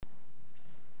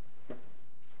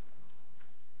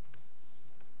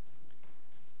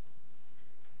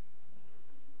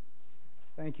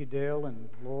Thank you, Dale and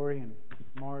Lori and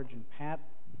Marge and Pat,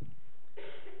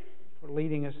 for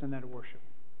leading us in that worship.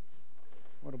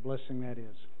 What a blessing that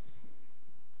is.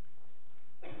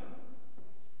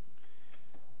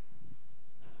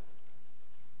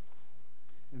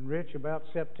 And Rich, about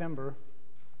September,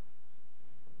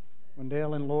 when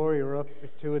Dale and Lori are up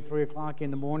at 2 or 3 o'clock in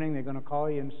the morning, they're going to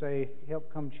call you and say,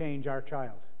 "Help come change our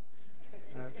child."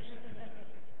 I'm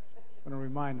going to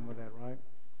remind them of that, right?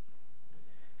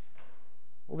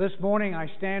 Well, this morning I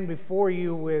stand before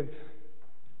you with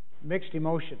mixed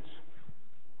emotions.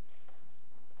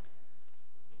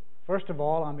 First of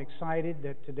all, I'm excited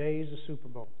that today is the Super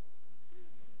Bowl.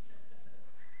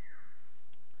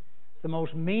 It's the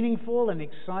most meaningful and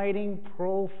exciting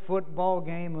pro football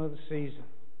game of the season.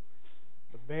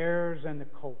 The Bears and the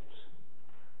Colts.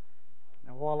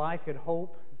 Now, while I could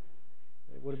hope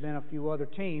there would have been a few other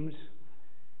teams,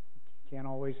 can't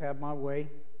always have my way.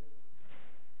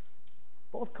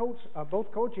 Both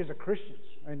coaches are Christians.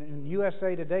 And in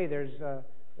USA Today, there's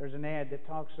an ad that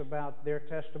talks about their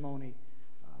testimony.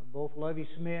 Both Lovie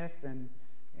Smith and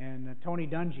Tony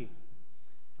Dungy,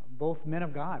 both men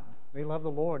of God. They love the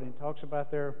Lord, and it talks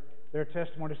about their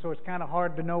testimony. So it's kind of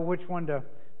hard to know which one to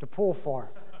pull for.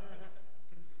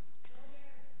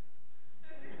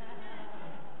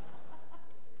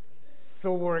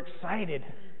 So we're excited.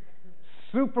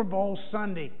 Super Bowl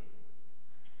Sunday.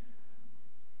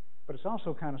 But it's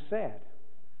also kind of sad.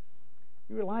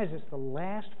 You realize it's the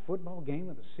last football game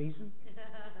of the season?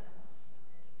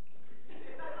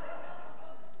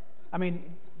 I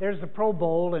mean, there's the Pro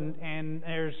Bowl but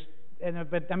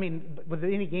I mean, with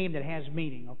any game that has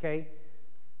meaning, okay?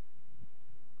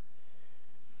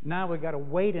 Now we've got to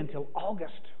wait until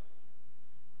August.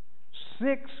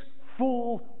 6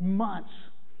 full months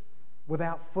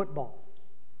without football.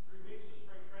 3 weeks of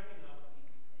spring training, though.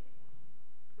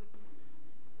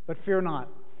 But fear not,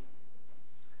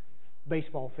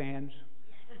 baseball fans.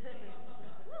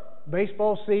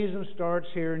 Baseball season starts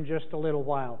here in just a little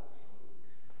while.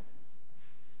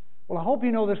 Well, I hope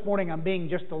you know this morning I'm being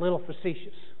just a little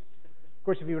facetious. Of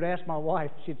course, if you would ask my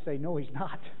wife, she'd say, "No, he's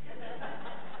not."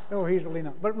 No, he's really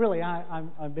not. But really,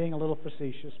 I'm being a little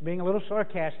facetious, being a little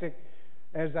sarcastic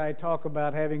as I talk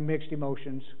about having mixed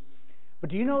emotions. But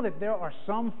do you know that there are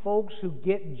some folks who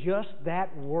get just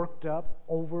that worked up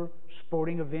over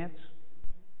sporting events?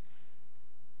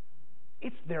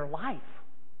 It's their life.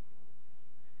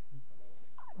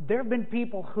 There have been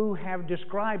people who have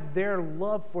described their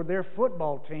love for their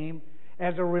football team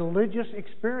as a religious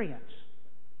experience.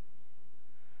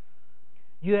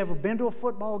 You ever been to a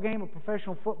football game, a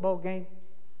professional football game?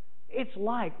 It's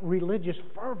like religious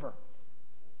fervor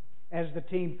as the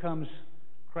team comes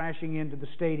crashing into the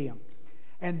stadium.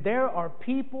 And there are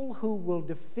people who will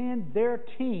defend their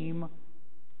team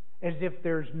as if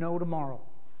there's no tomorrow.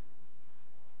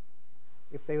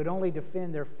 If they would only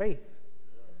defend their faith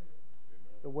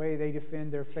the way they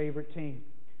defend their favorite team.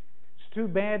 It's too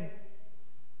bad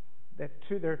that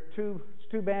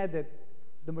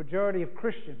the majority of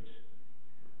Christians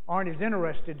aren't as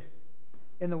interested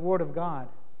in the Word of God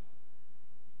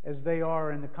as they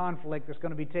are in the conflict that's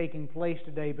going to be taking place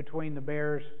today between the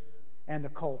Bears and the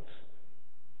Colts.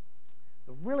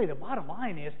 But really, the bottom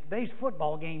line is today's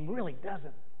football game really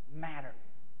doesn't matter.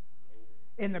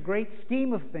 In the great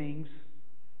scheme of things,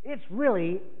 it's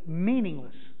really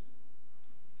meaningless.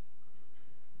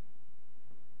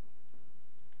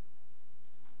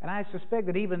 And I suspect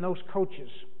that even those coaches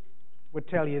would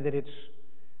tell you that it's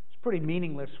pretty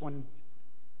meaningless when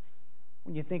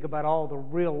you think about all the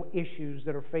real issues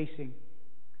that are facing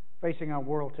our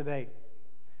world today.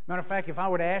 Matter of fact, if I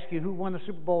were to ask you who won the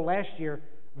Super Bowl last year,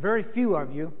 very few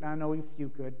of you, I know a few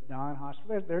could, Don,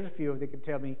 Hospital, there's a few that could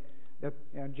tell me that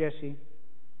Jesse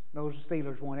knows the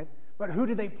Steelers won it. But who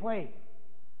did they play?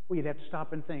 Well, you'd have to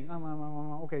stop and think.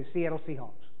 Okay, Seattle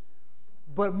Seahawks.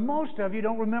 But most of you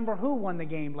don't remember who won the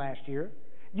game last year.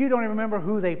 You don't even remember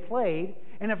who they played.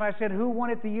 And if I said who won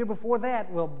it the year before that,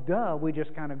 well, duh, we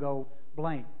just kind of go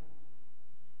blame.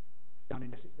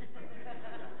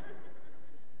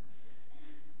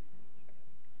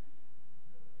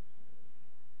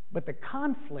 But the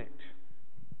conflict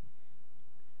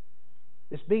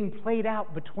that's being played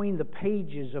out between the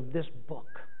pages of this book,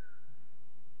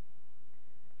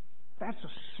 that's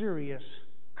a serious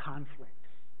conflict.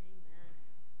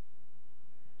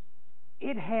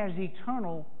 It has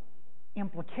eternal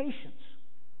implications.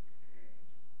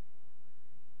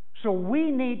 So we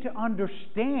need to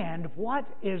understand what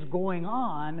is going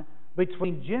on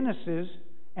between Genesis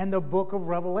and the book of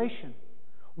Revelation.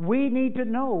 We need to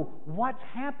know what's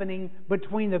happening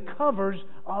between the covers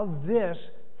of this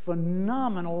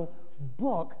phenomenal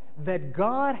book that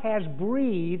God has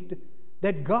breathed,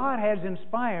 that God has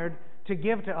inspired to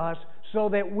give to us so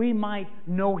that we might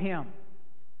know Him.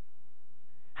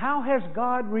 How has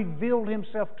God revealed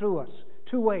Himself to us?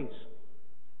 Two ways.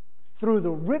 Through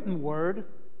the written Word.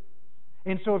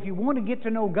 And so if you want to get to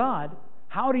know God,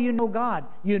 how do you know God?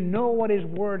 You know what His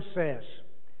Word says.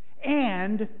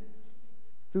 And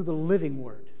through the living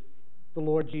Word, the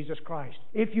Lord Jesus Christ.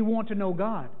 If you want to know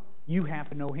God, you have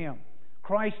to know Him.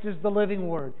 Christ is the living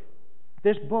Word.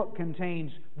 This book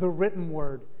contains the written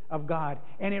Word of God,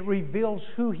 and it reveals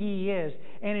who He is.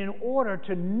 And in order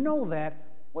to know that,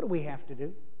 what do we have to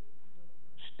do?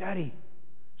 Study.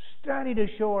 Study to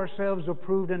show ourselves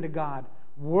approved unto God,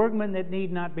 workmen that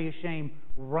need not be ashamed,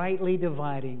 rightly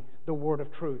dividing the word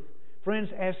of truth. Friends,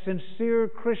 as sincere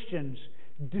Christians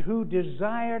who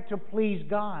desire to please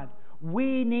God,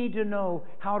 we need to know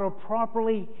how to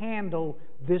properly handle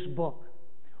this book.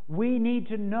 We need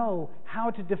to know how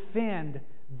to defend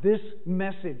this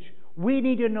message. We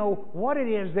need to know what it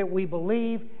is that we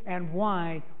believe and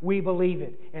why we believe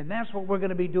it. And that's what we're going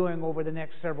to be doing over the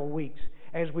next several weeks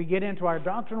as we get into our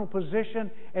doctrinal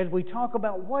position, as we talk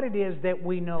about what it is that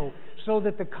we know, so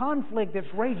that the conflict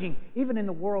that's raging, even in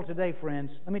the world today,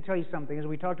 friends, let me tell you something, as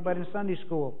we talked about in Sunday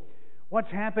school, what's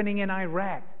happening in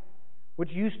Iraq, which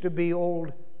used to be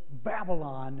old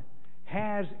Babylon,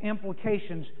 has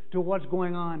implications to what's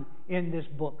going on in this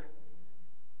book.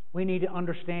 We need to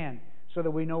understand so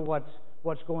that we know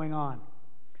what's going on.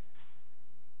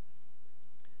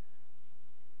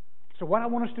 So what I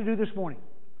want us to do this morning,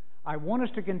 I want us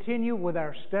to continue with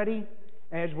our study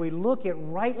as we look at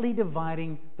rightly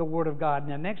dividing the Word of God.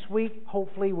 Now next week,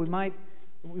 hopefully we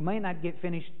may not get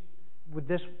finished with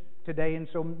this today, and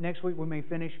so next week we may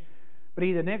finish. But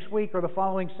either next week or the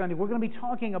following Sunday, we're going to be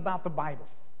talking about the Bible.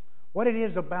 What it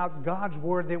is about God's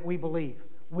Word that we believe.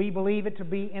 We believe it to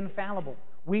be infallible.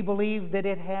 We believe that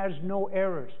it has no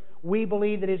errors. We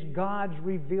believe that it's God's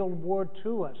revealed Word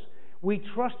to us. We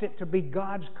trust it to be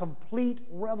God's complete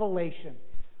revelation.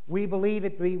 We believe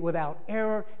it to be without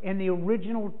error in the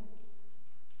original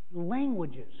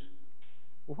languages.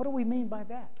 Well, what do we mean by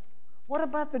that? What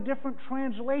about the different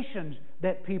translations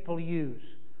that people use?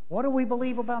 What do we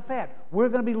believe about that? We're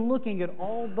going to be looking at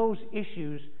all those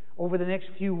issues over the next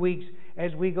few weeks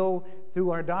as we go through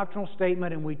our doctrinal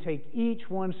statement and we take each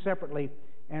one separately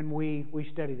and we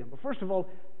study them. But first of all,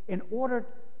 the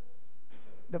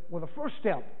first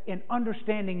step in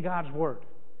understanding God's Word,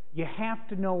 you have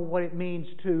to know what it means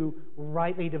to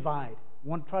rightly divide. I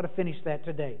want to try to finish that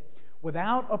today.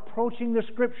 Without approaching the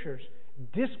Scriptures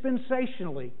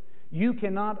dispensationally, you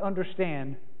cannot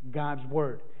understand God's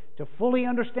Word. To fully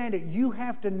understand it, you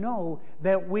have to know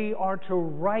that we are to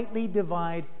rightly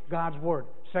divide God's Word.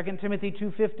 2 Timothy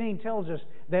 2:15 tells us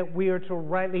that we are to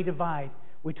rightly divide.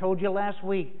 We told you last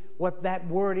week what that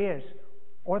word is.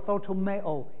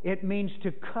 Orthotomeo. It means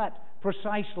to cut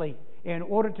precisely. In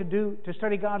order to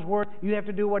study God's Word, you have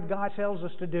to do what God tells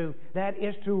us to do. That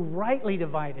is to rightly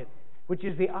divide it, which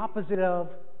is the opposite of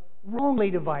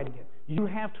wrongly dividing it. You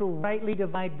have to rightly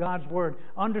divide God's Word.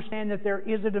 Understand that there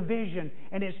is a division,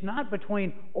 and it's not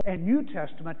between Old and New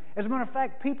Testament. As a matter of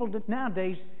fact, people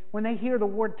nowadays, when they hear the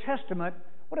word Testament,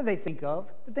 what do they think of?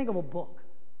 They think of a book.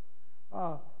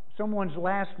 Someone's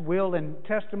last will and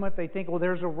testament, they think, well,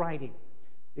 there's a writing.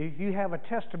 If you have a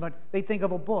testament, they think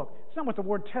of a book. It's not what the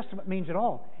word testament means at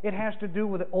all. It has to do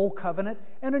with the Old Covenant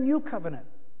and a New Covenant.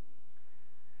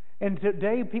 And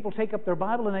today, people take up their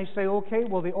Bible and they say, okay,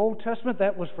 well, the Old Testament,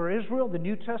 that was for Israel. The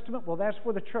New Testament, well, that's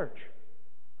for the church.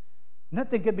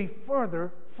 Nothing could be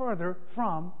further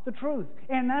from the truth.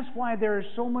 And that's why there is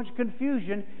so much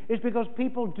confusion, is because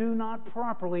people do not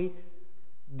properly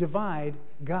divide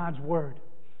God's Word.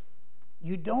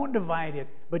 You don't divide it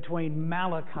between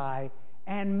Malachi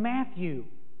and Matthew.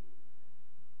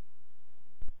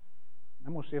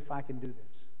 I'm going to see if I can do this.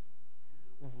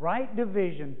 Right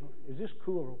division. Is this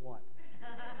cool or what?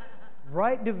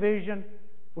 Right division.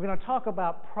 We're going to talk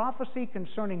about prophecy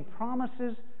concerning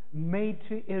promises made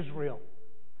to Israel.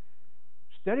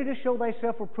 Study to show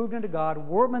thyself approved unto God,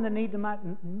 workmen that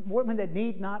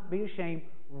need not be ashamed,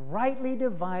 rightly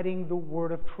dividing the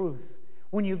word of truth.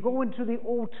 When you go into the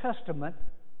Old Testament,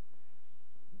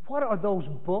 what are those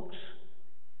books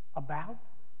about?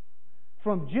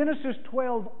 From Genesis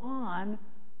 12 on,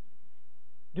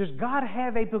 does God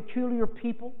have a peculiar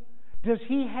people? Does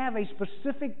He have a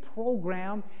specific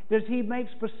program? Does He make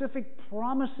specific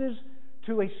promises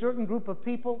to a certain group of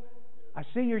people? I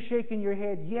see you're shaking your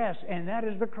head. Yes, and that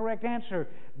is the correct answer.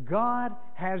 God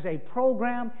has a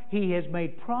program. He has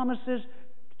made promises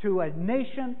to a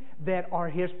nation that are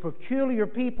His peculiar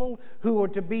people, who are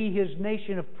to be His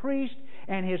nation of priests.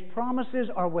 and His promises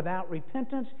are without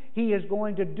repentance. He is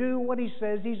going to do what He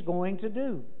says He's going to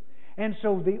do. And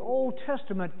so the Old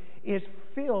Testament is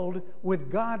filled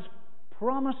with God's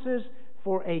promises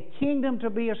for a kingdom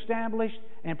to be established,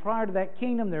 and prior to that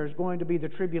kingdom there's going to be the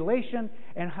tribulation,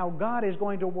 and how God is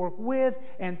going to work with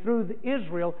and through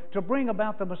Israel to bring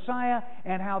about the Messiah,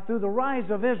 and how through the rise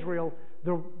of Israel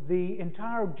the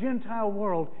entire Gentile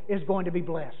world is going to be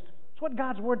blessed. It's what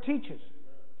God's Word teaches.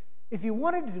 If you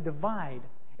wanted to divide,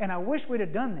 and I wish we'd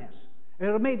have done this,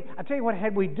 I tell you what,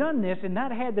 had we done this and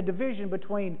not had the division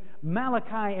between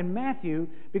Malachi and Matthew,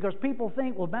 because people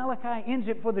think, well, Malachi ends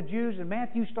it for the Jews and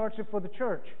Matthew starts it for the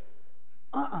church.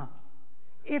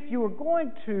 If you were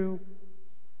going to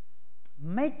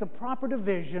make the proper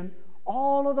division,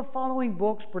 all of the following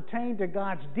books pertain to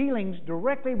God's dealings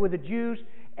directly with the Jews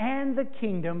and the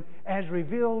kingdom as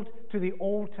revealed to the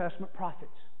Old Testament prophets.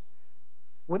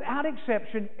 Without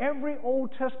exception, every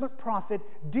Old Testament prophet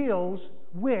deals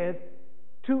with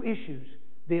two issues: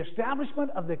 the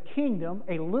establishment of the kingdom,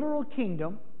 a literal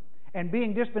kingdom, and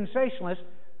being dispensationalist,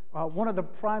 one of the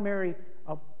primary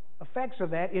effects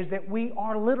of that is that we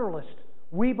are literalists.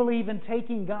 We believe in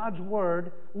taking God's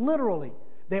Word literally.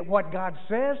 That what God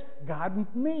says, God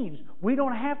means. We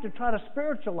don't have to try to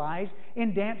spiritualize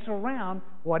and dance around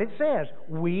what it says.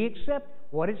 We accept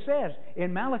what it says.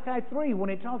 In Malachi 3, when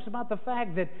it talks about the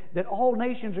fact that all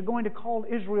nations are going to call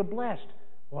Israel blessed,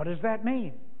 what does that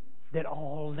mean? That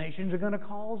all nations are going to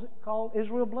call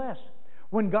Israel blessed.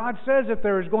 When God says that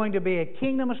there is going to be a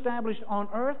kingdom established on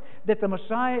earth, that the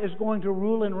Messiah is going to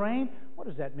rule and reign, what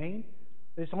does that mean?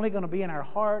 That it's only going to be in our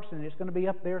hearts and it's going to be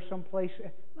up there someplace?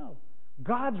 No.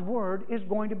 God's Word is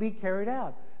going to be carried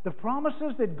out. The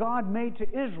promises that God made to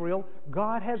Israel,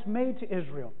 God has made to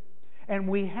Israel. And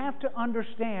we have to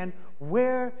understand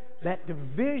where that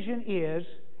division is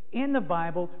in the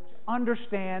Bible to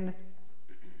understand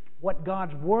what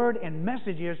God's Word and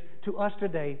message is to us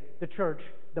today, the church,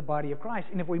 the body of Christ.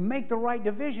 And if we make the right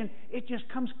division, it just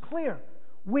comes clear.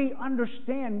 We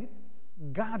understand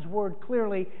God's Word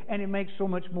clearly, and it makes so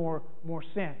much more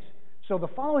sense. So the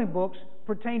following books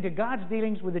pertain to God's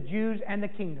dealings with the Jews and the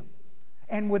kingdom,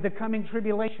 and with the coming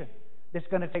tribulation that's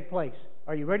going to take place.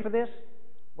 Are you ready for this?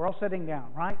 We're all sitting down,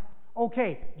 right?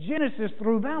 Okay, Genesis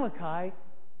through Malachi,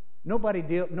 nobody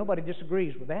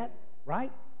disagrees with that,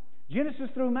 right? Genesis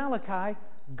through Malachi,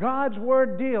 God's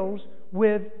Word deals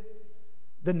with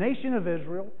the nation of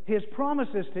Israel, His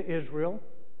promises to Israel,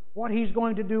 what He's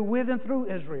going to do with and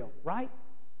through Israel, right?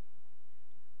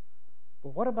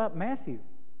 But what about Matthew?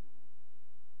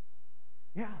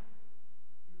 Yeah.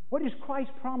 What does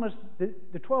Christ promise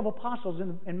the 12 apostles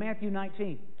in Matthew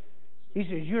 19? He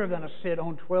says, you're going to sit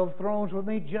on 12 thrones with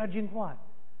me, judging what?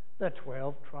 The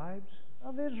 12 tribes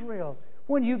of Israel.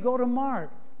 When you go to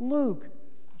Mark, Luke,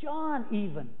 John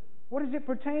even, what does it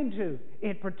pertain to?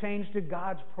 It pertains to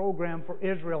God's program for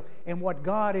Israel and what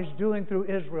God is doing through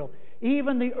Israel.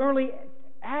 Even the early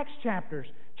Acts chapters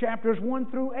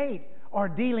 1 through 8, are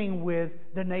dealing with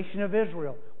the nation of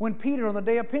Israel. When Peter on the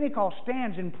day of Pentecost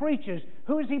stands and preaches,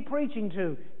 who is he preaching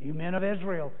to? You men of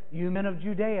Israel, you men of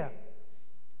Judea.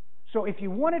 So if you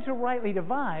wanted to rightly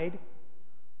divide,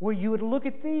 well, you would look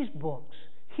at these books.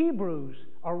 Hebrews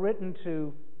are written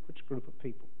to which group of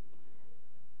people?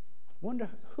 Wonder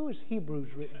who is Hebrews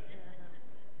written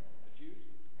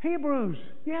to? Hebrews,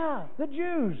 yeah, the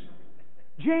Jews.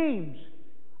 James.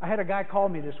 I had a guy call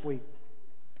me this week.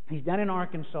 He's down in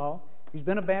Arkansas. He's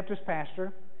been a Baptist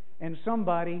pastor, and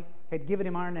somebody had given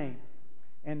him our name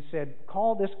and said,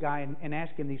 call this guy and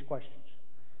ask him these questions.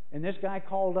 And this guy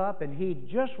called up, and he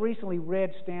just recently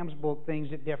read Stam's book, Things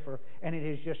That Differ, and it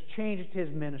has just changed his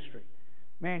ministry.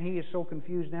 Man, he is so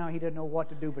confused now, he doesn't know what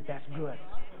to do, but that's good.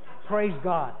 Praise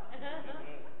God.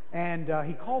 And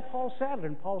he called Paul Sadler,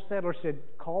 and Paul Sadler said,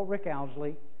 call Rick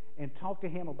Owsley and talk to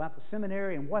him about the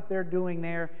seminary and what they're doing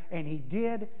there. And he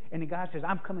did, and the guy says,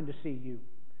 I'm coming to see you.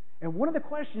 And one of the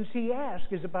questions he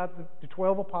asked is about the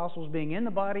 12 apostles being in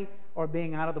the body or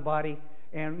being out of the body.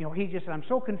 And he just said, I'm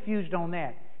so confused on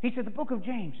that. He said, the book of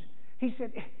James. He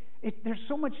said, there's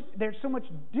so much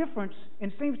difference,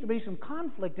 and seems to be some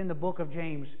conflict in the book of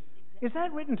James. Is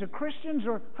that written to Christians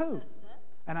or who?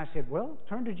 And I said, well,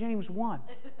 turn to James 1.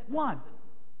 1.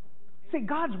 See,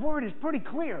 God's Word is pretty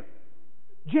clear.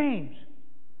 James,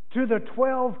 to the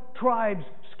 12 tribes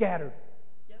scattered.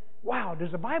 Wow,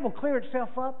 does the Bible clear itself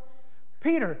up?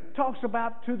 Peter talks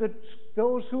about to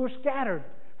those who are scattered.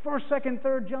 1st, 2nd,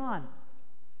 3rd John.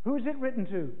 Who is it written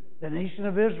to? The nation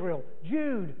of Israel.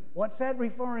 Jude, what's that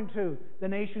referring to? The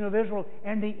nation of Israel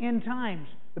and the end times,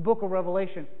 the book of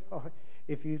Revelation. Oh,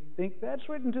 if you think that's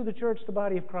written to the church, the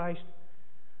body of Christ,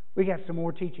 we got some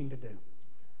more teaching to do.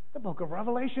 The book of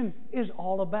Revelation is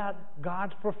all about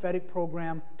God's prophetic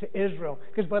program to Israel.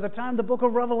 Because by the time the book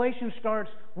of Revelation starts,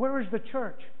 where is the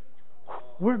church?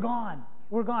 We're gone.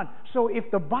 We're gone. So if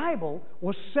the Bible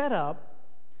was set up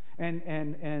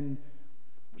and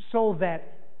so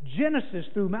that Genesis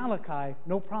through Malachi,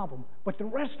 no problem. But the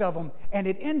rest of them, and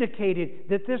it indicated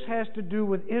that this has to do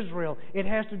with Israel. It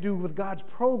has to do with God's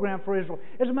program for Israel.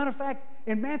 As a matter of fact,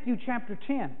 in Matthew chapter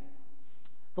 10,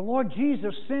 the Lord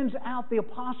Jesus sends out the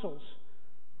apostles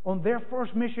on their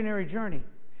first missionary journey.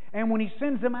 And when He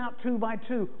sends them out 2 by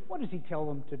 2, what does He tell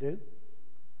them to do?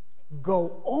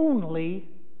 Go only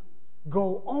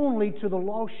to the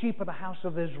lost sheep of the house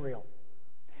of Israel.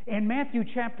 In Matthew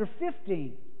chapter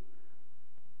 15,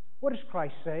 what does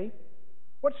Christ say?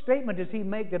 What statement does He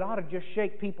make that ought to just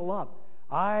shake people up?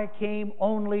 I came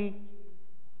only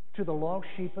to the lost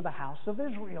sheep of the house of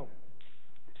Israel.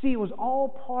 See, it was all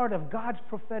part of God's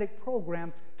prophetic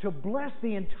program to bless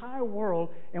the entire world,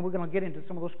 and we're going to get into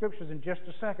some of those scriptures in just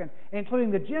a second,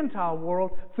 including the Gentile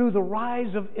world through the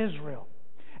rise of Israel.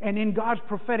 And in God's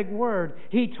prophetic word,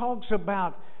 He talks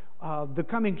about the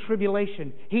coming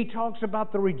tribulation. He talks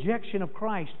about the rejection of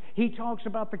Christ. He talks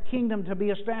about the kingdom to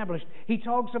be established. He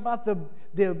talks about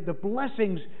the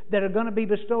blessings that are going to be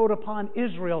bestowed upon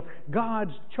Israel,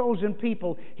 God's chosen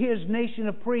people, His nation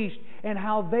of priests, and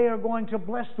how they are going to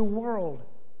bless the world.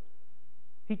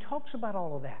 He talks about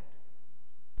all of that.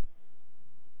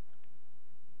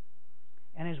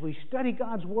 And as we study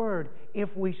God's Word, if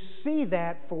we see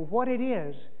that for what it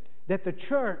is, that the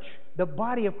church, the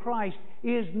body of Christ,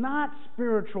 is not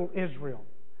spiritual Israel.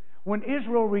 When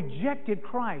Israel rejected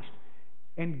Christ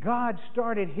and God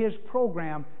started His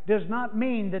program, does not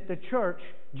mean that the church,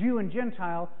 Jew and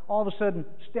Gentile, all of a sudden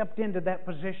stepped into that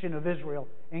position of Israel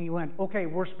and you went, okay,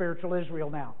 we're spiritual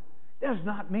Israel now. Does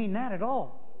not mean that at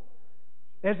all.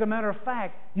 As a matter of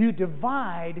fact, you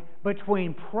divide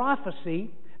between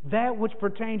prophecy, that which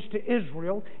pertains to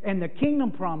Israel, and the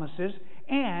kingdom promises,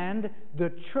 and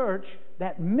the church,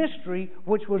 that mystery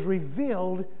which was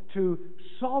revealed to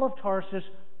Saul of Tarsus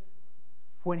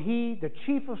when he, the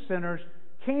chief of sinners,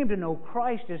 came to know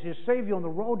Christ as his Savior on the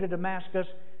road to Damascus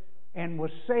and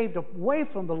was saved away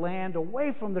from the land,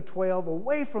 away from the 12,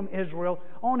 away from Israel,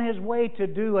 on his way to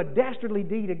do a dastardly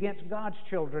deed against God's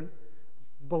children,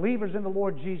 believers in the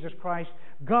Lord Jesus Christ.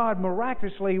 God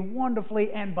miraculously, wonderfully,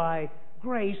 and by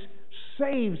grace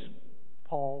saves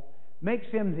Paul, makes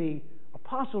him the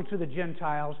apostle to the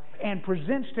Gentiles, and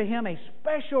presents to him a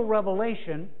special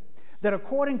revelation that,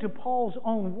 according to Paul's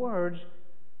own words,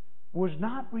 was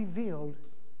not revealed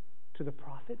to the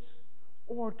prophets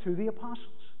or to the apostles.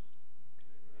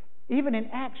 Even in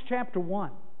Acts chapter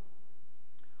 1,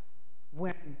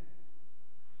 when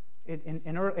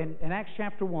in Acts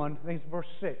chapter 1, I think it's verse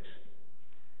 6,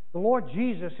 the Lord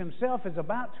Jesus Himself is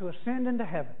about to ascend into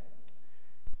heaven.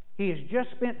 He has just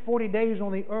spent 40 days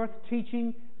on the earth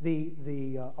teaching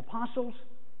the apostles.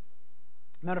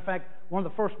 Matter of fact, one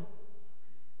of the first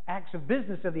acts of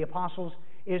business of the apostles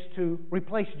is to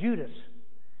replace Judas,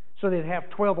 so they'd have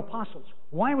 12 apostles.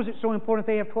 Why was it so important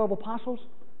they have 12 apostles?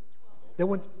 They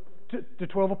went to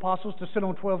 12 apostles to sit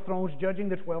on 12 thrones judging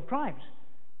the 12 tribes,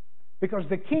 because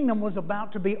the kingdom was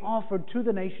about to be offered to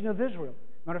the nation of Israel.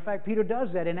 Matter of fact, Peter does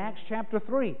that in Acts chapter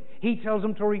 3. He tells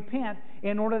them to repent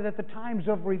in order that the times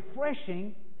of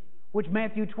refreshing, which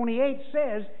Matthew 28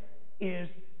 says is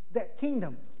that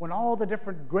kingdom, when all the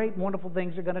different great wonderful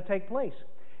things are going to take place.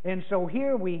 And so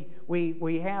here we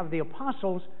have the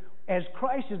apostles, as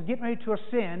Christ is getting ready to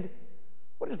ascend.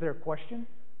 What is their question?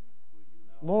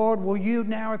 Lord, will you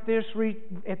now at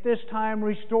this time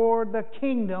restore the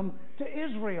kingdom to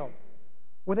Israel?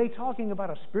 Were they talking about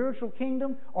a spiritual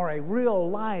kingdom or a real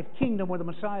live kingdom where the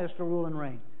Messiah is to rule and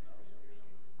reign?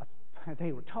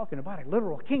 They were talking about a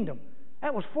literal kingdom.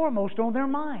 That was foremost on their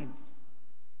mind.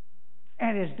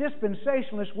 And as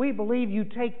dispensationalists, we believe you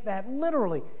take that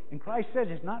literally. And Christ says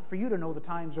it's not for you to know the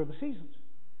times or the seasons.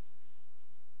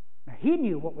 Now, He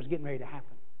knew what was getting ready to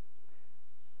happen,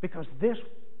 because this,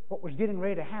 what was getting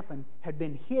ready to happen, had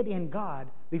been hid in God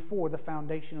before the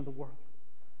foundation of the world.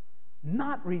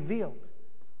 Not revealed.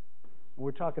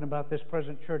 We're talking about this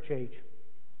present church age.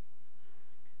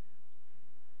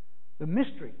 The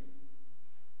mystery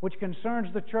which concerns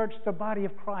the church, the body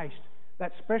of Christ,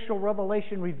 that special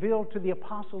revelation revealed to the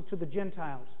apostle to the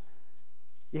Gentiles.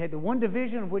 You had the one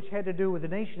division which had to do with the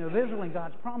nation of Israel and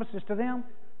God's promises to them.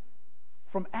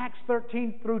 From Acts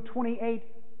 13 through 28,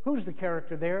 who's the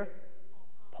character there?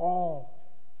 Paul.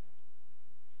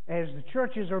 As the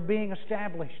churches are being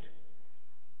established,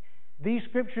 These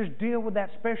scriptures deal with that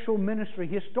special ministry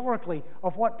historically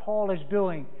of what Paul is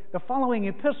doing. The following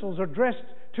epistles are addressed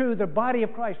to the body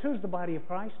of Christ. Who's the body of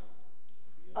Christ?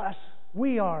 Us.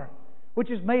 We are. Which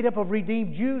is made up of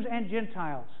redeemed Jews and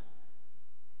Gentiles.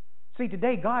 See,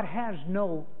 today God has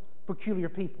no peculiar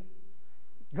people.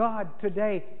 God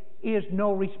today is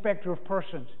no respecter of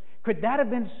persons. Could that have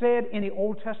been said in the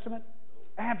Old Testament?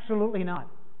 Absolutely not.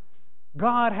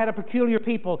 God had a peculiar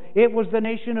people. It was the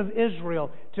nation of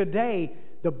Israel. Today,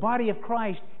 the body of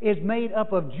Christ is made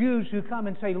up of Jews who come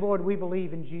and say, Lord, we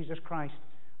believe in Jesus Christ.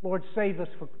 Lord, save us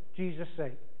for Jesus'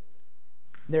 sake.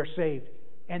 They're saved,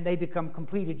 and they become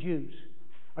completed Jews.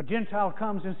 A Gentile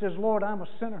comes and says, Lord, I'm a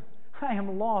sinner. I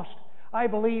am lost. I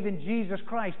believe in Jesus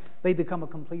Christ. They become a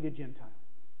completed Gentile.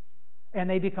 And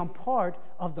they become part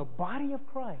of the body of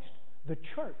Christ, the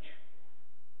church.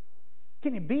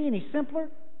 Can it be any simpler?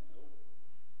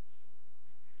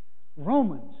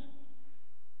 Romans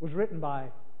was written by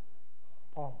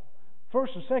Paul. 1st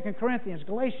and 2nd Corinthians,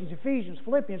 Galatians, Ephesians,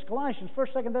 Philippians, Colossians,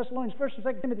 1st, 2nd Thessalonians, 1st and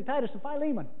 2nd Timothy, Titus, and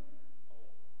Philemon.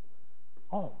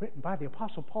 All written by the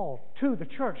Apostle Paul to the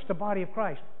church, the body of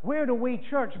Christ. Where do we,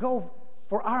 church, go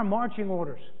for our marching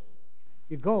orders?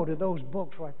 You go to those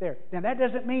books right there. Now, that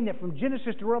doesn't mean that from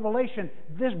Genesis to Revelation,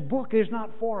 this book is not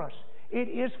for us. It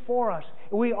is for us.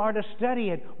 We are to study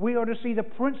it. We are to see the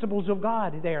principles of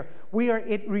God there.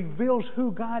 It reveals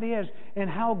who God is and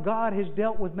how God has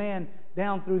dealt with man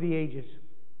down through the ages.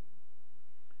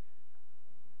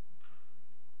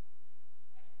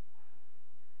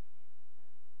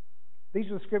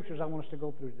 These are the scriptures I want us to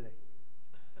go through today.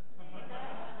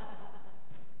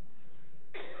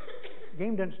 The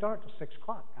game doesn't start till 6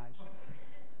 o'clock, guys.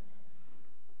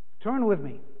 Turn with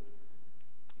me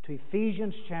to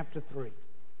Ephesians chapter 3.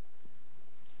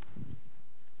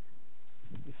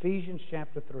 Ephesians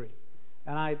chapter 3.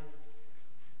 And I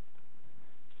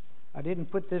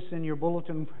didn't put this in your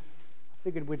bulletin. I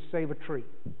figured we'd save a tree.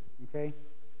 Okay?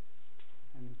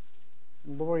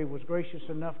 And Lori was gracious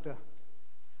enough to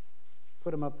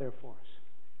put them up there for us.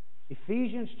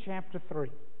 Ephesians chapter 3.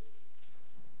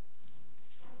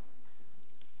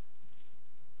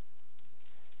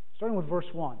 Starting with verse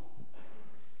 1.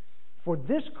 For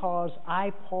this cause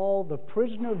I, Paul, the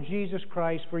prisoner of Jesus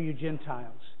Christ for you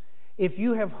Gentiles, if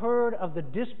you have heard of the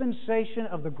dispensation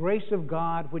of the grace of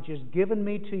God which is given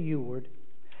me to youward,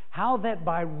 how that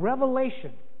by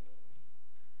revelation,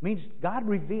 means God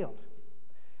revealed,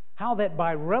 how that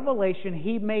by revelation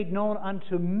He made known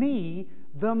unto me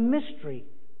the mystery,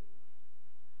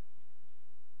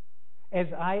 as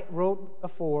I wrote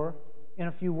afore in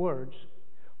a few words,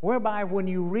 whereby when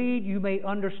you read you may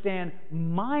understand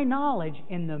my knowledge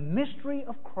in the mystery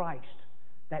of Christ,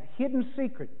 that hidden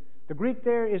secret. The Greek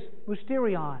there is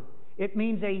mysterion. It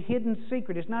means a hidden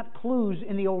secret. It's not clues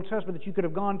in the Old Testament that you could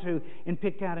have gone to and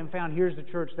picked out and found, here's the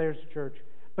church, there's the church.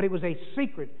 But it was a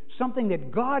secret, something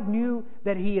that God knew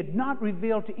that He had not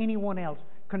revealed to anyone else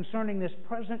concerning this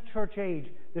present church age,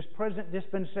 this present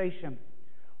dispensation.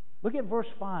 Look at verse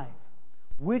 5.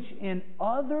 Which in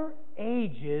other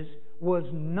ages was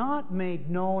not made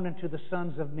known unto the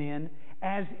sons of men,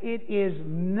 as it is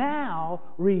now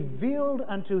revealed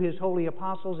unto His holy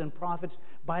apostles and prophets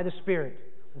by the Spirit.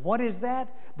 What is that?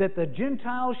 That the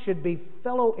Gentiles should be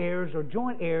fellow heirs or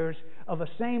joint heirs of the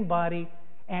same body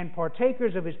and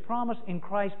partakers of His promise in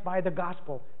Christ by the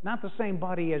gospel. Not the same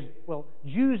body as, well,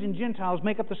 Jews and Gentiles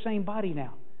make up the same body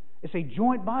now. It's a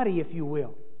joint body, if you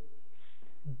will.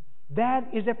 That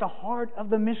is at the heart of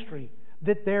the mystery,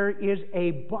 that there is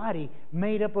a body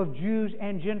made up of Jews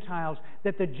and Gentiles,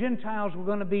 that the Gentiles were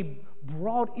going to be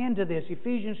brought into this.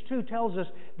 Ephesians 2 tells us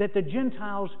that the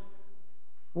Gentiles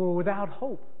were without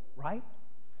hope, right?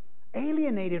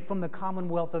 Alienated from the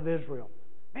commonwealth of Israel.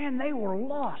 Man, they were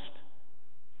lost.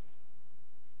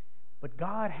 But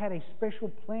God had a special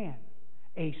plan,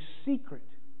 a secret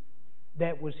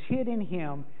that was hid in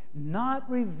Him, not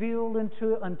revealed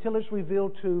until it's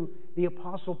revealed to the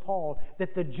Apostle Paul,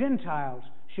 that the Gentiles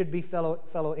should be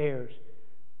fellow heirs.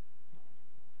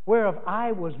 Whereof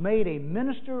I was made a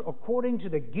minister according to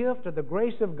the gift of the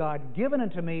grace of God given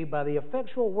unto me by the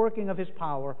effectual working of His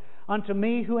power. Unto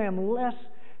me who am less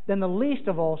than the least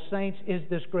of all saints is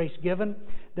this grace given,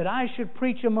 that I should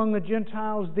preach among the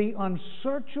Gentiles the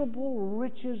unsearchable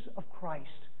riches of Christ.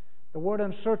 The word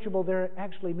unsearchable there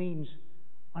actually means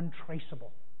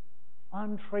untraceable.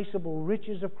 Untraceable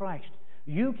riches of Christ.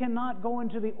 You cannot go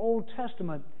into the Old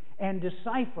Testament and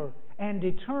decipher and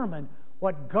determine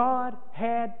what God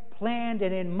had planned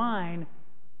and in mind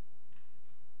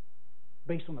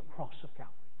based on the cross of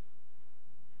Calvary.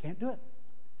 Can't do it.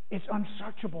 It's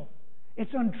unsearchable.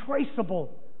 It's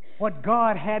untraceable what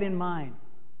God had in mind.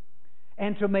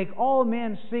 and to make all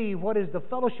men see what is the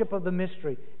fellowship of the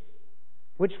mystery,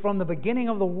 which from the beginning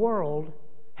of the world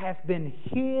hath been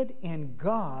hid in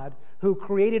God, who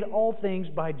created all things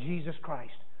by Jesus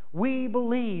Christ. We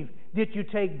believe that you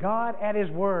take God at His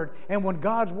Word, and when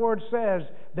God's Word says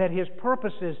that His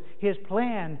purposes, His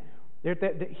plan,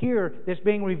 here that's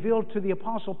being revealed to the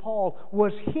Apostle Paul,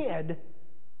 was hid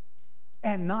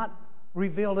and not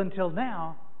revealed until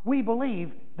now, we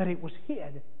believe that it was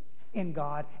hid in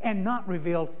God and not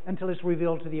revealed until it's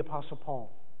revealed to the Apostle Paul.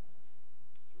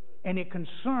 And it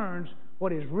concerns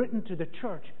what is written to the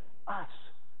church, us,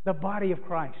 the body of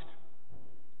Christ.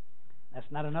 That's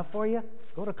not enough for you?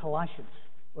 Go to Colossians.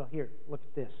 Well, here, look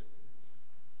at this.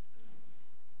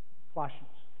 Colossians.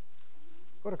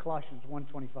 Go to Colossians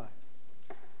 1:25.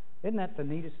 Isn't that the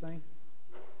neatest thing?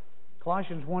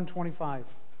 Colossians 1:25.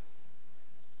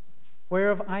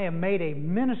 Whereof I am made a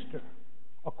minister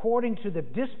according to the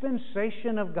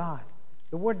dispensation of God.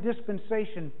 The word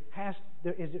dispensation is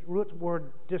the root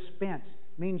word dispense.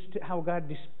 It means how God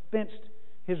dispensed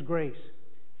His grace.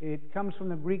 It comes from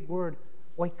the Greek word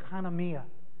oikonomia.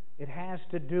 It has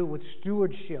to do with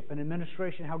stewardship and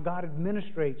administration, how God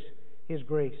administrates His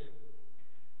grace.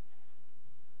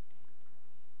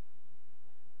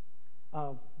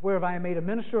 Whereof I am made a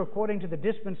minister according to the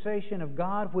dispensation of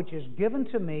God, which is given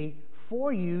to me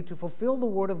for you to fulfill the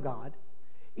word of God,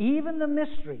 even the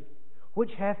mystery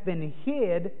which hath been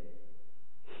hid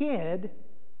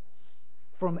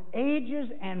from ages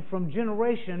and from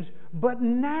generations, but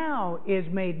now is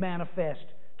made manifest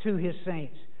to His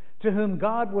saints, to whom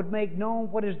God would make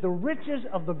known what is the riches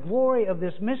of the glory of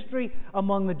this mystery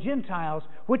among the Gentiles,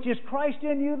 which is Christ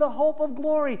in you, the hope of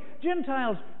glory.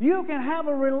 Gentiles, you can have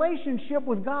a relationship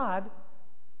with God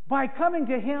by coming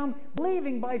to Him,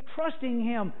 believing, by trusting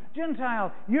Him.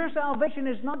 Gentile, your salvation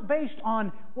is not based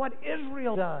on what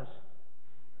Israel does.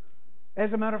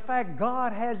 As a matter of fact,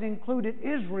 God has included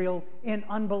Israel in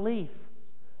unbelief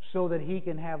so that He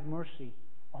can have mercy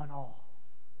on all.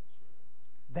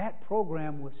 That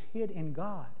program was hid in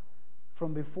God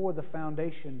from before the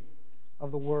foundation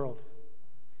of the world.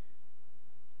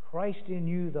 Christ in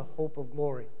you, the hope of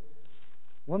glory.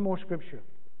 One more scripture.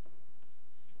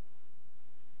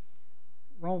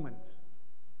 Romans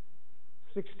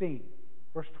 16,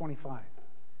 verse 25.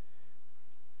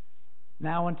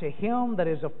 Now unto Him that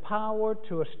is of power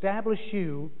to establish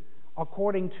you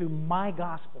according to my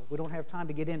gospel. We don't have time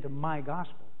to get into my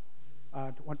gospel,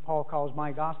 what Paul calls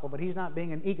my gospel, but he's not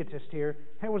being an egotist here.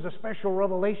 There was a special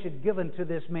revelation given to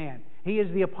this man. He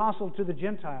is the apostle to the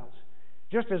Gentiles.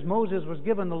 Just as Moses was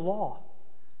given the law.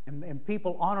 And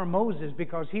people honor Moses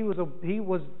because he was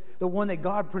the one that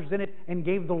God presented and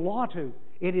gave the law to.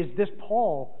 It is this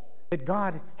Paul that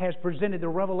God has presented the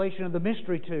revelation of the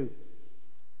mystery to.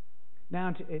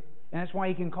 And that's why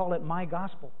He can call it my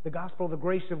gospel, the gospel of the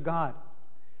grace of God.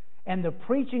 And the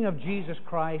preaching of Jesus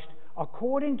Christ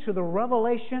according to the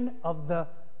revelation of the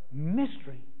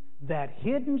mystery, that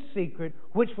hidden secret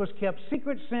which was kept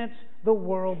secret since the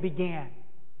world began.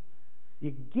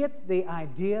 You get the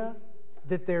idea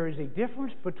that there is a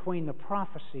difference between the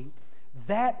prophecy,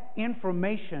 that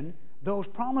information, those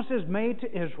promises made to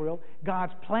Israel,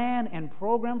 God's plan and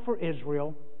program for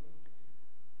Israel,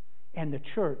 and the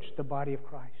church, the body of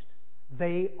Christ.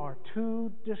 They are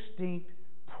two distinct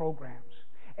programs.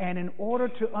 And in order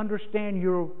to understand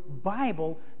your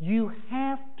Bible, you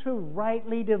have to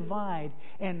rightly divide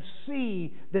and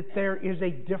see that there is a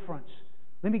difference.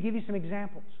 Let me give you some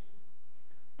examples.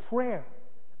 Prayer,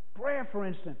 for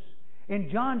instance. In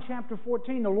John chapter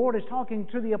 14, the Lord is talking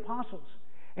to the apostles,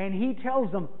 and He tells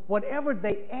them, whatever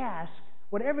they ask,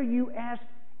 whatever you ask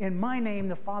in my name,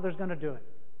 the Father's going to do it.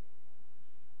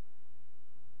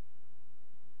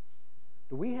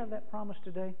 Do we have that promise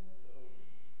today?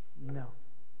 No.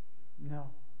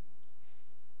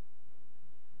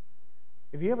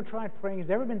 Have you ever tried praying? Has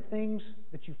there ever been things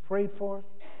that you've prayed for?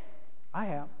 I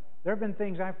have. There have been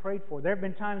things I've prayed for. There have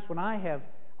been times when I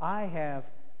have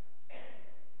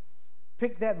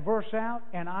picked that verse out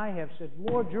and I have said,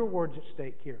 Lord, your word's at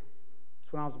stake here.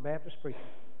 That's when I was a Baptist preacher.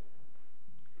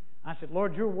 I said,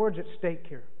 Lord, your word's at stake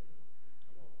here.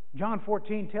 John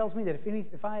 14 tells me that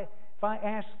if I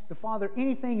ask the Father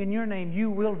anything in your name, you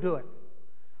will do it.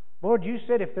 Lord, you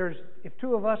said if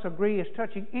two of us agree as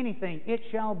touching anything, it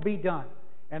shall be done.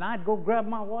 And I'd go grab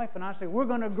my wife and I'd say, we're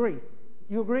going to agree.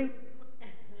 You agree?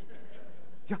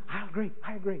 Yeah,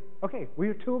 I agree. Okay,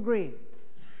 we're two agreeing.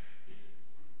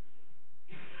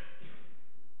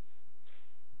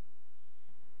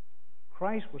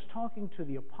 Christ was talking to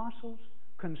the apostles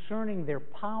concerning their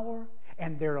power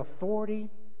and their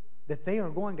authority that they are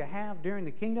going to have during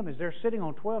the kingdom as they're sitting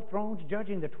on 12 thrones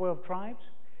judging the 12 tribes.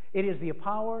 It is the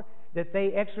power that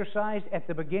they exercised at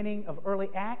the beginning of early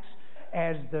Acts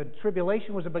as the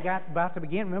tribulation was about to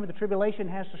begin. Remember, the tribulation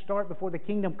has to start before the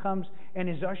kingdom comes and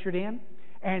is ushered in.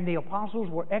 And the apostles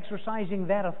were exercising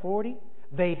that authority.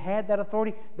 They had that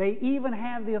authority. They even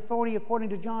have the authority,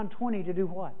 according to John 20, to do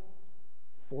what?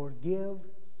 Forgive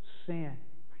sin.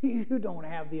 You don't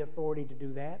have the authority to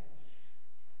do that.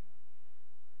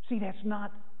 See, that's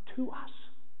not to us.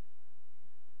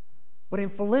 But in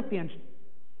Philippians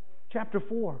chapter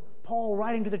 4, Paul,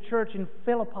 writing to the church in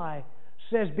Philippi,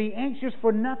 says, "Be anxious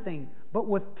for nothing, but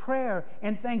with prayer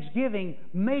and thanksgiving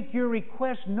make your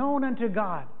requests known unto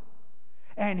God,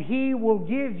 and He will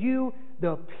give you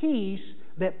the peace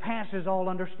that passes all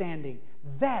understanding."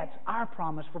 That's our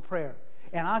promise for prayer.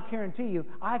 And I guarantee you,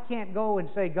 I can't go and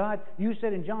say, "God, you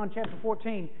said in John chapter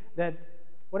 14 that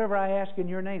whatever I ask in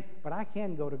your name," but I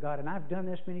can go to God, and I've done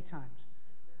this many times.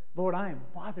 "Lord, I am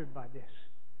bothered by this.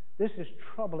 This is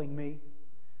troubling me.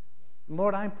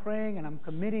 Lord, I'm praying and I'm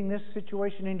committing this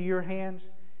situation into your hands.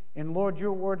 And Lord,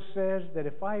 your word says that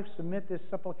if I submit this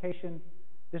supplication,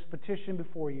 this petition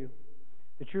before you,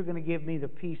 that you're going to give me the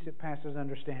peace that passes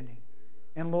understanding.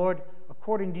 And Lord,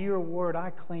 according to your word,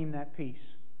 I claim that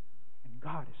peace. And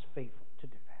God is faithful to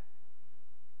do that."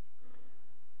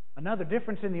 Another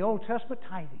difference in the Old Testament,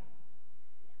 tithing.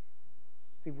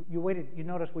 See, you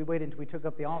notice we waited until we took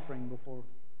up the offering before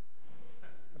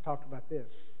I talked about this.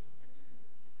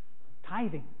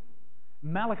 Tithing.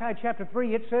 Malachi chapter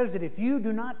 3, it says that if you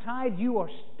do not tithe, you are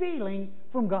stealing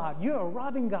from God. You are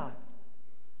robbing God.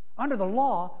 Under the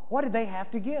law, what did they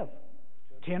have to give?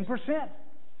 10%.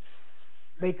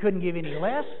 They couldn't give any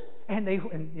less, and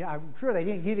I'm sure they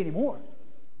didn't give any more.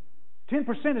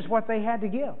 10% is what they had to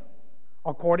give,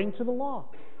 according to the law.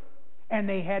 And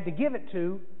they had to give it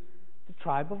to the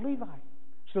tribe of Levi,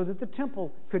 so that the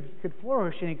temple could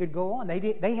flourish and it could go on.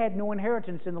 They had no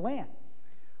inheritance in the land.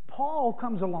 Paul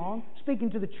comes along, speaking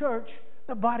to the church,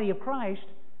 the body of Christ.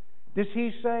 Does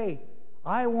he say,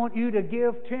 "I want you to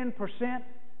give 10%,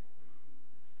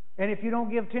 and if you don't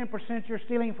give 10%, you're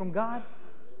stealing from God"?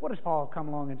 What does Paul come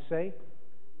along and say?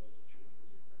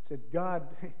 He said, "God,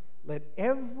 let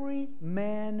every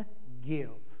man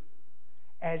give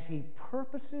as he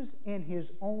purposes in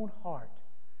his own heart,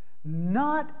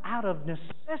 not out of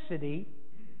necessity,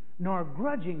 nor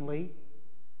grudgingly,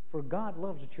 for God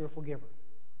loves a cheerful giver."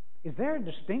 Is there a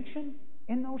distinction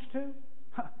in those two?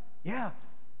 Yeah.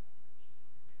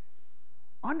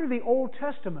 Under the Old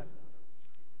Testament,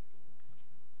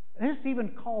 let's even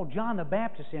call John the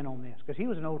Baptist in on this, because he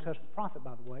was an Old Testament prophet,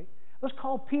 by the way. Let's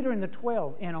call Peter and the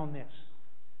 12 in on this.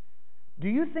 Do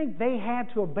you think they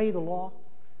had to obey the law?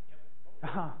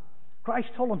 Christ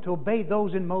told them to obey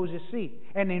those in Moses' seat.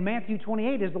 And in Matthew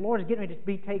 28, as the Lord is getting ready to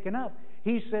be taken up,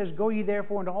 He says, "Go ye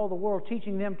therefore into all the world,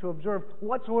 teaching them to observe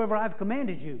whatsoever I've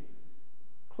commanded you,"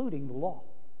 including the law.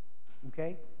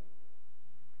 Okay?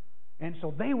 And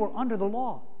so they were under the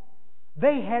law.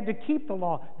 They had to keep the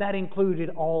law. That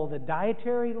included all the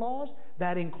dietary laws.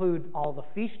 That included all the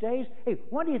feast days. Hey,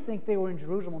 why do you think they were in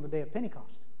Jerusalem on the day of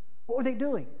Pentecost? What were they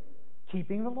doing?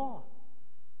 Keeping the law.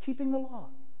 Keeping the law.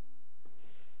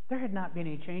 There had not been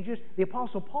any changes. The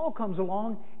Apostle Paul comes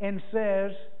along and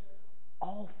says,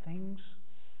 all things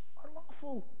are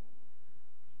lawful.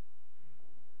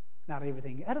 Not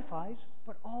everything edifies,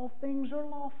 but all things are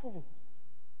lawful.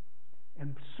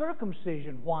 And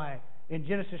circumcision, why? In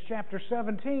Genesis chapter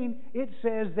 17, it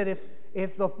says that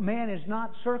if the man is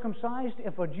not circumcised,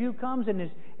 if a Jew comes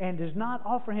and does not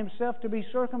offer himself to be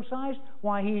circumcised,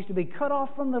 why, he is to be cut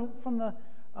off from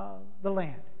the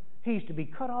land. He is to be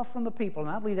cut off from the people.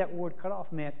 And I believe that word cut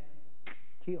off meant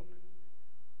killed.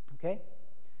 Okay?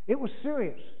 It was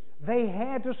serious. They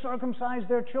had to circumcise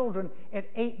their children at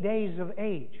 8 days of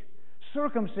age.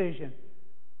 Circumcision.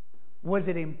 Was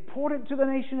it important to the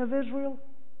nation of Israel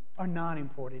or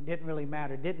non-important? It didn't really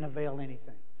matter. It didn't avail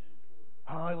anything.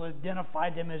 Oh, it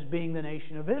identified them as being the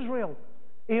nation of Israel.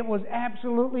 It was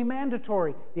absolutely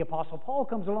mandatory. The Apostle Paul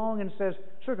comes along and says,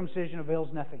 circumcision avails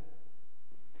nothing.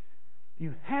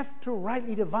 You have to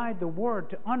rightly divide the word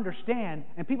to understand.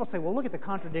 And people say, well, look at the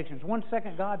contradictions. One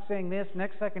second God's saying this,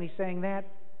 next second He's saying that.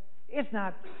 It's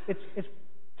not. It's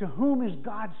to whom is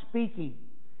God speaking?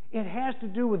 It has to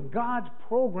do with God's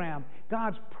program,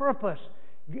 God's purpose,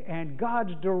 and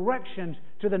God's directions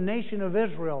to the nation of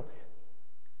Israel.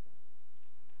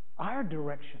 Our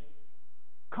direction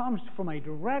comes from a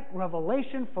direct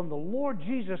revelation from the Lord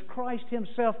Jesus Christ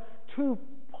Himself to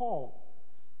Paul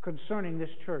concerning this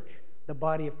church, the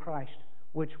body of Christ,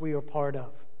 which we are part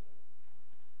of.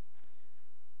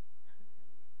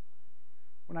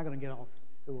 We're not going to get all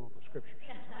through all the scriptures.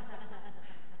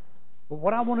 But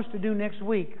what I want us to do next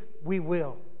week, we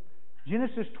will.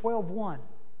 Genesis 12:1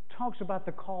 talks about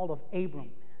the call of Abram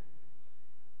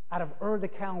out of Ur the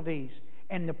Chaldees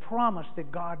and the promise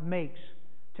that God makes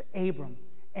to Abram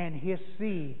and his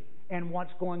seed and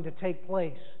what's going to take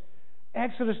place.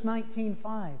 Exodus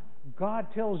 19:5, God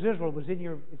tells Israel,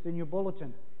 it's in your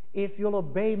bulletin, if you'll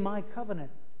obey my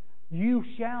covenant, you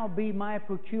shall be my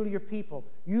peculiar people.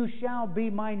 You shall be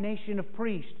my nation of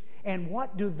priests. And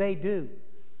what do?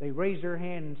 They raise their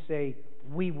hand and say,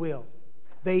 we will.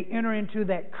 They enter into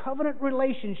that covenant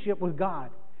relationship with God.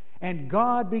 And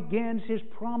God begins His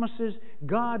promises.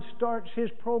 God starts His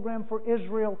program for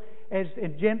Israel as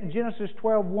in Genesis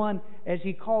 12:1 as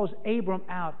He calls Abram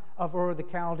out of Ur the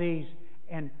Chaldees.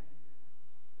 And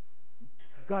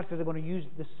God says, I'm going to use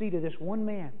the seed of this one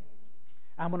man.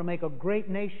 I'm going to make a great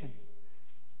nation.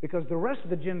 Because the rest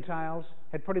of the Gentiles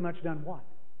had pretty much done what?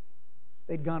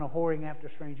 They'd gone a-whoring after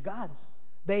strange gods.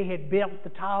 They had built the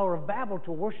Tower of Babel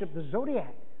to worship the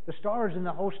zodiac, the stars in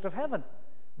the host of heaven.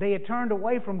 They had turned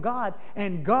away from God,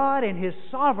 and God in His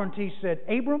sovereignty said,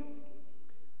 Abram,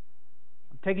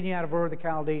 I'm taking you out of Ur the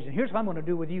Chaldees, and here's what I'm going to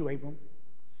do with you, Abram.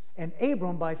 And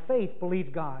Abram, by faith,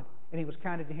 believed God, and he was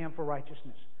counted to him for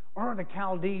righteousness. Ur the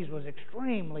Chaldees was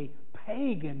extremely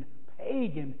pagan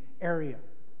area.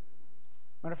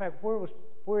 Matter of fact, where was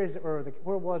Ur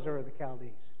the Chaldees?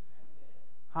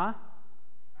 Huh?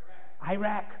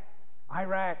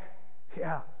 Iraq.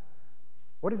 Yeah.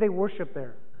 What did they worship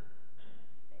there?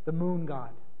 The moon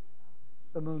god.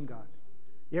 The moon god.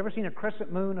 You ever seen a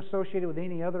crescent moon associated with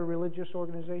any other religious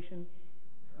organization?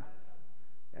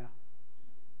 Yeah.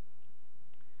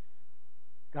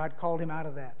 God called him out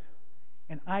of that.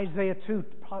 And Isaiah 2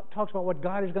 talks about what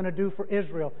God is going to do for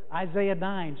Israel. Isaiah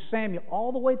 9, Samuel,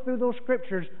 all the way through those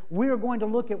scriptures, we're going to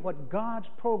look at what God's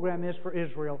program is for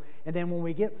Israel. And then when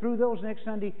we get through those next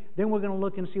Sunday, then we're going to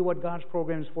look and see what God's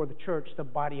program is for the church, the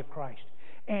body of Christ.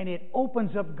 And it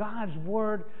opens up God's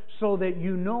Word so that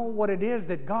you know what it is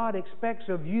that God expects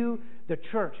of you, the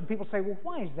church. And people say, well,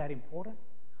 why is that important?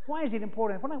 Why is it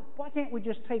important? Why can't we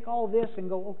just take all this and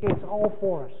go, okay, it's all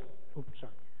for us? Oops,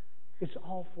 sorry. It's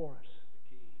all for us.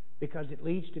 Because it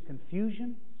leads to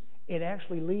confusion. It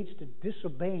actually leads to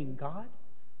disobeying God.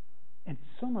 And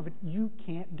some of it you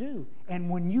can't do.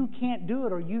 And when you can't do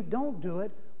it or you don't do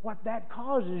it, what that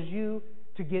causes you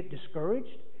to get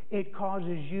discouraged. It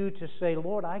causes you to say,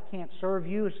 Lord, I can't serve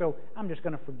you, so I'm just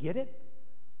going to forget it.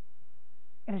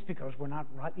 And it's because we're not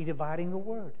rightly dividing the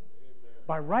Word.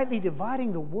 By rightly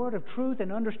dividing the Word of truth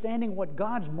and understanding what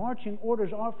God's marching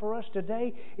orders are for us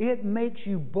today, it makes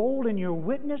you bold in your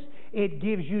witness. It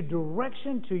gives you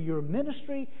direction to your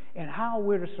ministry and how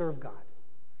we're to serve God.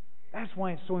 That's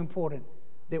why it's so important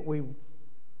that we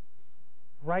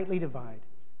rightly divide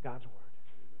God's Word.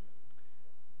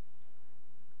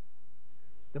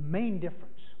 The main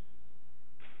difference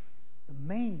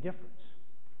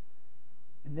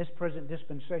in this present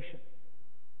dispensation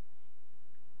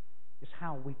is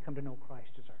how we come to know Christ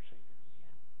as our Savior.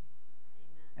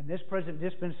 Yeah. And this present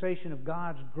dispensation of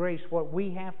God's grace, what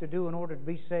we have to do in order to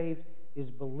be saved is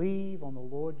believe on the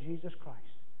Lord Jesus Christ,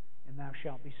 and thou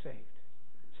shalt be saved.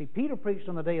 See, Peter preached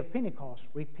on the day of Pentecost,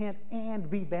 repent and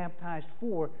be baptized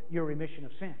for your remission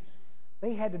of sins.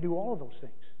 They had to do all of those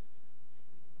things.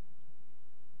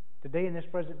 Today in this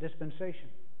present dispensation,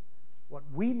 what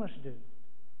we must do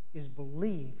is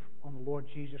believe on the Lord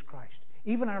Jesus Christ.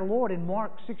 Even our Lord in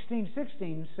Mark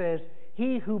 16:16 says,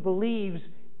 he who believes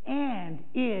and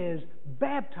is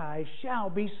baptized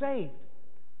shall be saved.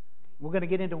 We're going to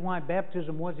get into why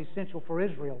baptism was essential for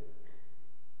Israel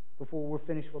before we're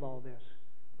finished with all this.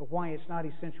 But why it's not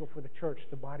essential for the church,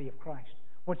 the body of Christ.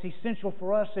 What's essential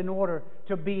for us in order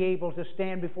to be able to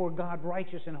stand before God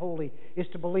righteous and holy is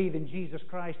to believe in Jesus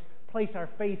Christ, place our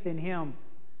faith in Him,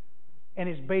 and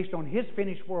it's based on His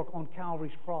finished work on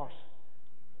Calvary's cross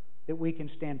that we can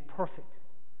stand perfect,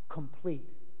 complete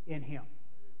in Him.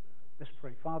 Let's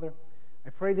pray. Father,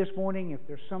 I pray this morning if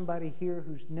there's somebody here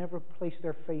who's never placed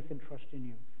their faith and trust in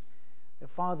You, that,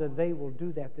 Father, they will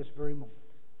do that this very moment.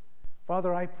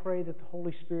 Father, I pray that the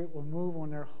Holy Spirit will move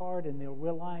on their heart and they'll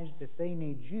realize that they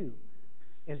need You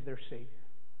as their Savior.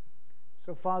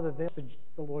 So, Father, they'll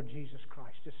the Lord Jesus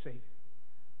Christ as Savior.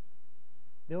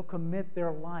 They'll commit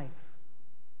their life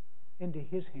into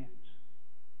His hands.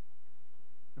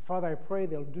 And Father, I pray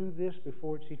they'll do this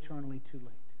before it's eternally too late.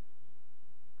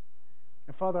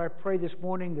 And Father, I pray this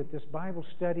morning that this Bible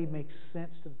study makes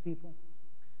sense to the people.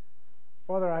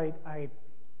 Father, I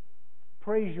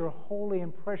praise Your holy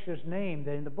and precious name,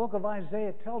 that in the book of Isaiah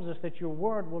it tells us that Your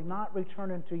word will not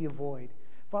return unto You void.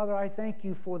 Father, I thank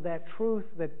you for that truth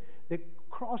that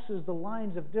crosses the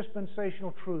lines of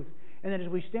dispensational truth. And that as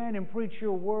we stand and preach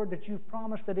your word, that you've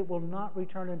promised that it will not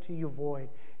return unto you void.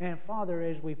 And Father,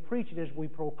 as we preach it, as we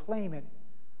proclaim it,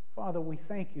 Father, we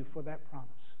thank you for that promise.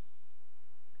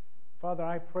 Father,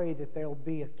 I pray that there will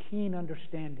be a keen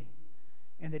understanding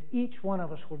and that each one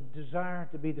of us will desire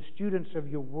to be the students of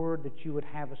your word that you would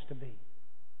have us to be.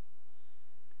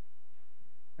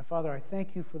 And Father, I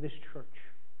thank you for this church.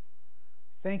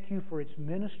 Thank you for its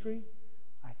ministry.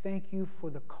 I thank you for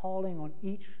the calling on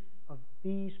each of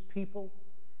these people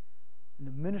and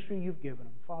the ministry you've given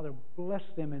them. Father, bless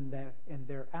them in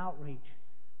their outreach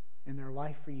and their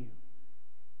life for you.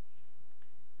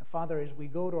 And Father, as we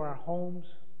go to our homes,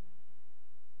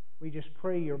 we just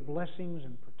pray your blessings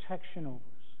and protection over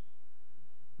us.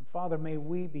 And Father, may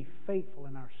we be faithful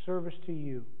in our service to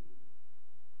you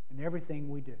in everything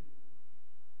we do.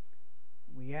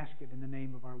 We ask it in the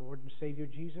name of our Lord and Savior,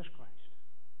 Jesus Christ.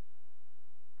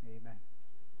 Amen.